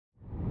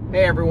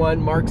Hey everyone,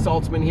 Marc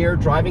Saltzman here,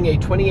 driving a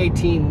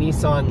 2018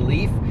 Nissan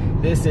Leaf.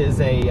 This is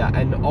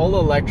an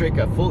all-electric,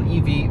 a full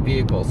EV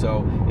vehicle.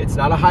 So it's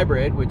not a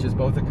hybrid, which is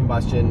both a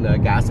combustion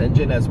gas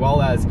engine as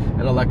well as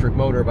an electric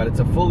motor, but it's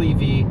a full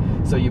EV.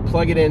 So you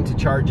plug it in to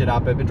charge it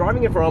up. I've been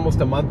driving it for almost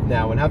a month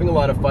now and having a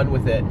lot of fun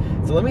with it.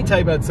 So let me tell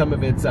you about some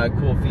of its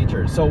cool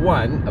features. So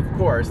one, of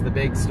course, the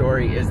big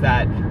story is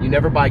that you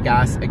never buy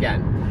gas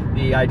again.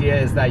 The idea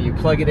is that you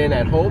plug it in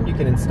at home. You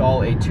can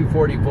install a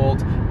 240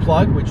 volt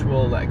plug, which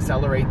will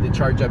accelerate the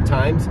charge up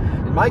times.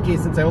 In my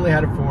case, since I only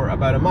had it for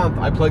about a month,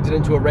 I plugged it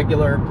into a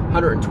regular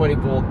 120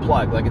 volt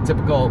plug, like a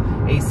typical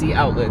AC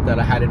outlet that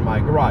I had in my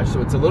garage.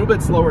 So it's a little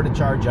bit slower to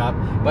charge up,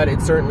 but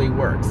it certainly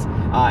works.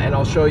 And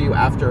I'll show you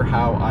after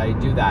how I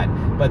do that.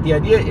 But the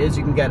idea is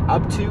you can get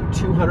up to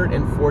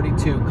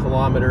 242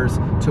 kilometers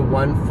to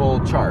one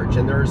full charge.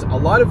 And there's a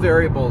lot of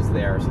variables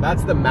there. So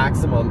that's the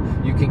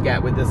maximum you can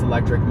get with this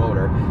electric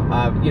motor.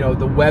 You know,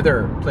 the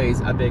weather plays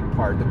a big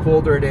part. The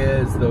colder it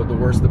is, the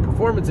worse the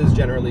performance is,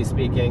 generally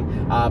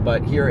speaking.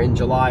 But here in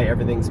July,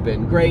 everything's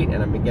been great,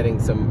 and I've been getting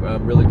some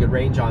really good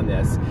range on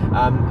this.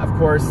 Of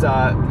course,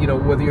 you know,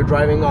 whether you're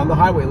driving on the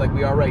highway like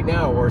we are right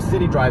now, or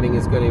city driving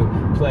is going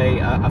to play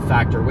a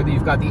factor. Whether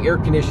you've got the air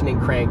conditioning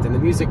cranked and the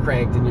music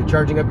cranked, and you're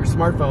charging up your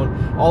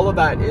smartphone, all of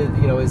that is,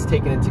 you know, is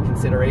taken into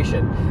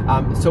consideration.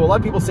 So a lot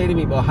of people say to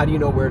me, well, how do you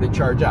know where to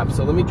charge up?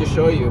 So let me just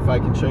show you, if I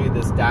can show you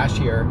this dash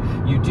here.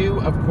 You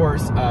do, of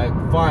course,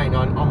 find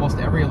on almost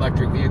every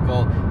electric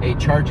vehicle a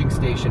charging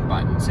station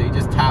button. So you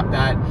just tap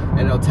that and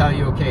it'll tell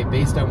you, okay,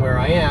 based on where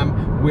I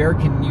am, where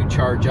can you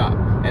charge up?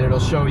 And it'll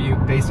show you,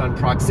 based on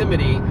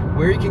proximity,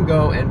 where you can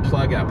go and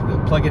plug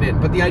it in.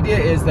 But the idea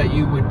is that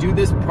you would do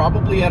this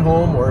probably at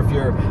home, or if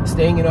you're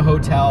staying in a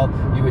hotel,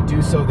 you would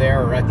do so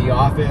there, or at the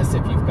office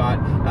if you've got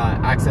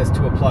access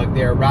to a plug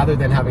there, rather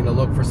than having to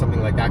look for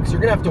something like that, because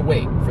you're gonna have to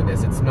wait for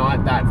this. It's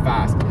not that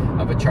fast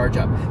of a charge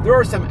up. There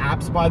are some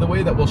apps, by the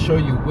way, that will show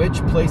you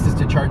which places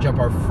to charge up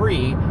are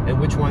free and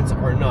which ones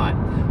are not.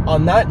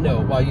 On that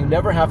note, while you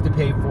never have to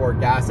pay for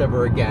gas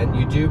ever again,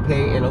 you do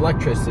pay in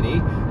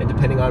electricity, and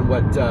depending on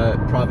what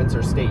province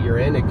or state you're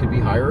in, it could be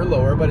higher or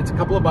lower, but it's a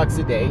couple of bucks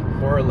a day,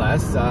 more or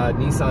less.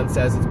 Nissan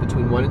says it's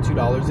between $1 and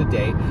 $2 a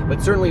day,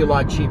 but certainly a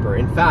lot cheaper.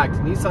 In fact,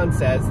 Nissan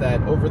says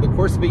that over the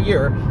course of a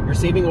year, you're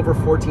saving over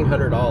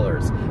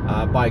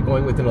 $1,400 by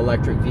going with an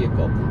electric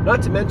vehicle.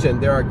 Not to mention,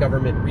 there are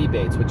government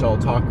rebates, which I'll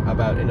talk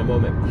about in a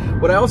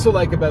moment. What I also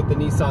like about the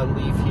Nissan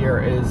Leaf here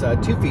is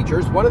two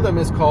features. One of them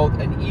is called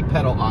an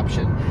e-pedal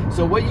option.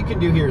 So what you can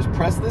do here is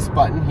press this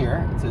button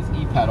here, it says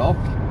e-pedal,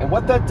 and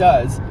what that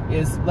does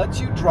is lets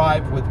you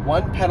drive with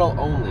one pedal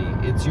only.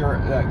 It's your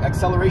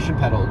acceleration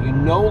pedal. You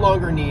no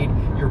longer need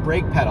your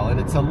brake pedal, and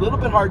it's a little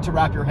bit hard to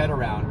wrap your head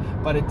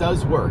around, but it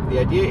does work. The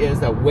idea is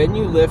that when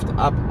you lift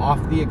up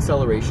off the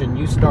acceleration,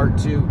 you start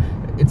to,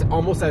 it's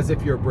almost as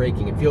if you're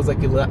braking. It feels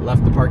like you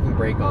left the parking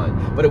brake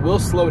on, but it will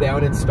slow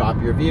down and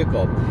stop your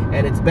vehicle.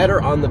 And it's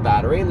better on the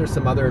battery, and there's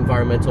some other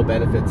environmental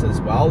benefits as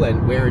well,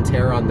 and wear and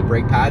tear on the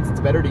brake pads. It's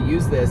better to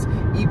use this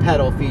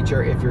e-pedal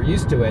feature if you're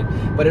used to it,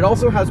 but it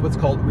also has what's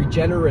called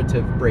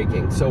regenerative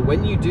braking. So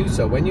when you do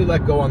so, when you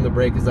let go on the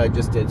brake, as I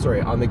just did, sorry,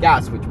 on the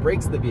gas, which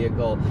brakes the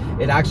vehicle,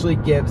 it actually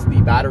gives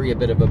the battery a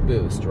bit of a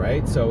boost,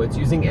 right? So it's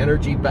using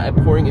energy,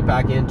 pouring it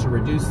back in to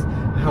reduce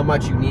how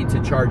much you need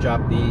to charge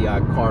up the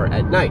car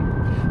at night.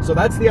 So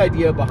that's the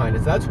idea behind it.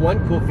 So that's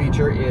one cool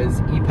feature, is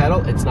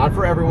e-pedal. It's not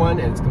for everyone,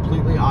 and it's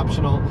completely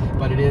optional,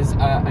 but it is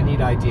a neat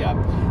idea.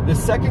 The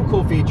second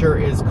cool feature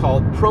is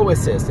called Pro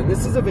Assist, and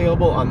this is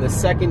available on the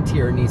second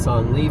tier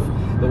Nissan Leaf,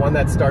 the one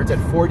that starts at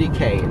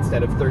 40K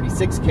instead of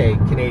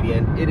 36K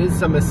Canadian. It is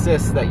some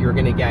assists that you're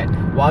gonna get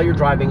while you're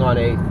driving on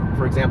a,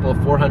 for example, a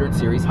 400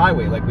 series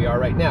highway like we are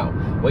right now.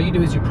 What you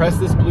do is you press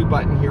this blue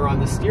button here on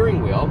the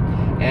steering wheel,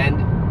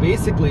 and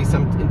basically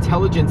some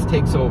intelligence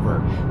takes over.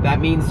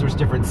 That means there's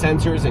different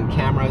sensors and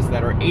cameras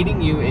that are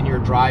aiding you in your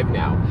drive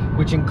now,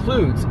 which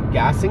includes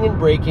gassing and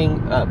braking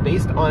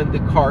based on the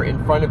car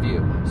in front of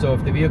you. So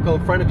if the vehicle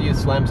in front of you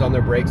slams on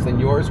their brakes, then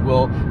yours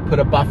will put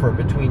a buffer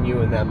between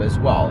you and them as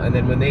well. And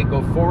then when they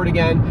go forward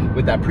again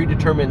with that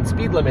predetermined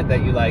speed limit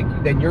that you like,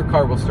 then your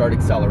car will start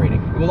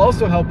accelerating. It will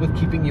also help with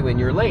keeping you in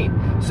your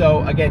lane.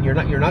 So again, you're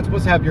not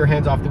supposed to have your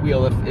hands off the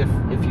wheel.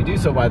 If you do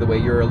so, by the way,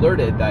 you're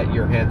alerted that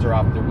your hands are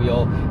off the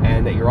wheel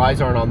and that your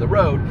eyes aren't on the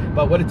road.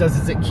 But what it does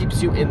is it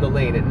keeps you in the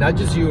lane. It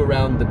nudges you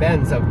around the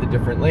bends of the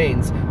different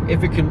lanes,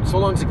 if it can, so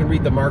long as it can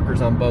read the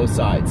markers on both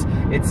sides.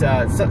 It's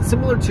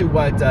similar to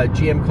what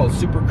GM calls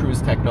Super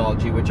Cruise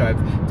technology, which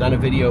I've done a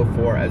video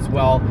for as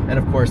well, and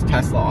of course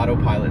Tesla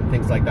autopilot and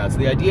things like that. So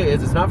the idea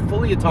is it's not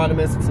fully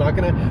autonomous. It's not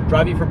going to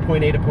drive you from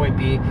point A to point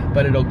B,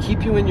 but it'll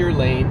keep you in your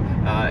lane.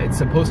 It's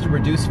supposed to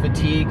reduce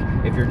fatigue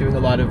if you're doing a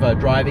lot of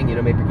driving, you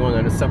know, maybe going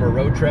on a summer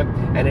road trip,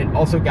 and it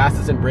also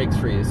gasses and brakes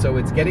for you. So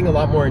it's getting a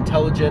lot more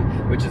intelligent,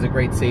 which is a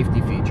great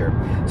safety feature.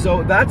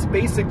 So that's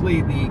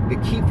basically the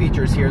key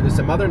features here. There's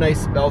some other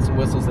nice bells and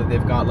whistles that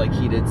they've got, like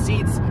heated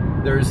seats.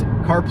 There's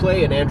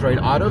CarPlay and Android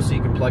Auto, so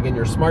you can plug in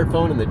your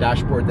smartphone and the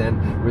dashboard then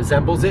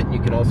resembles it. And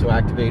you can also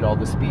activate all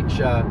the speech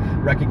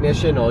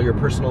recognition, all your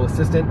personal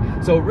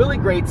assistant. So really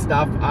great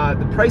stuff.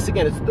 The price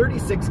again is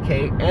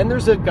 $36K, and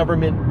there's a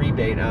government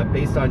rebate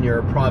based on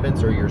your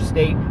province or your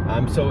state.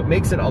 So it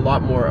makes it a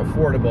lot more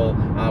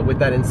affordable with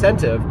that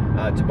incentive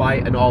to buy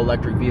an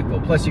all-electric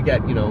vehicle. Plus you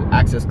get,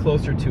 access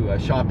closer to a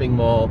shopping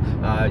mall,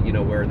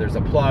 where there's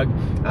a plug.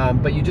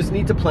 But you just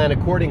need to plan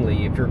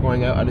accordingly. If you're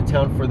going out of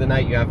town for the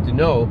night, you have to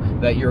know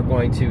that you're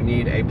going to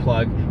need a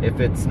plug if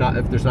there's not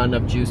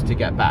enough juice to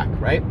get back,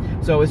 right?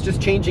 So it's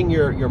just changing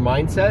your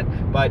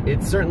mindset, but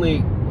it's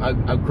certainly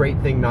a great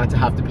thing not to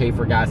have to pay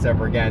for gas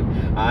ever again.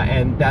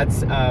 And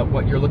that's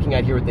what you're looking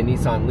at here with the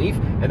Nissan Leaf.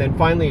 And then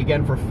finally,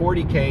 again, for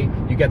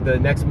 $40K, you get the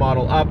next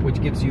model up,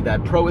 which gives you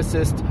that Pro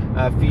Assist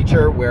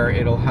feature where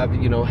it'll have,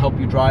 help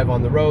you drive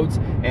on the roads,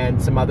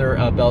 and some other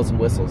bells and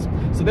whistles.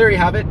 So there you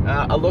have it,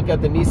 a look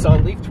at the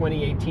Nissan Leaf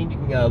 2018. You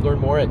can learn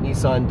more at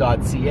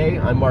nissan.ca.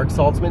 I'm Marc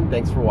Saltzman.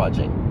 Thanks for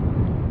watching.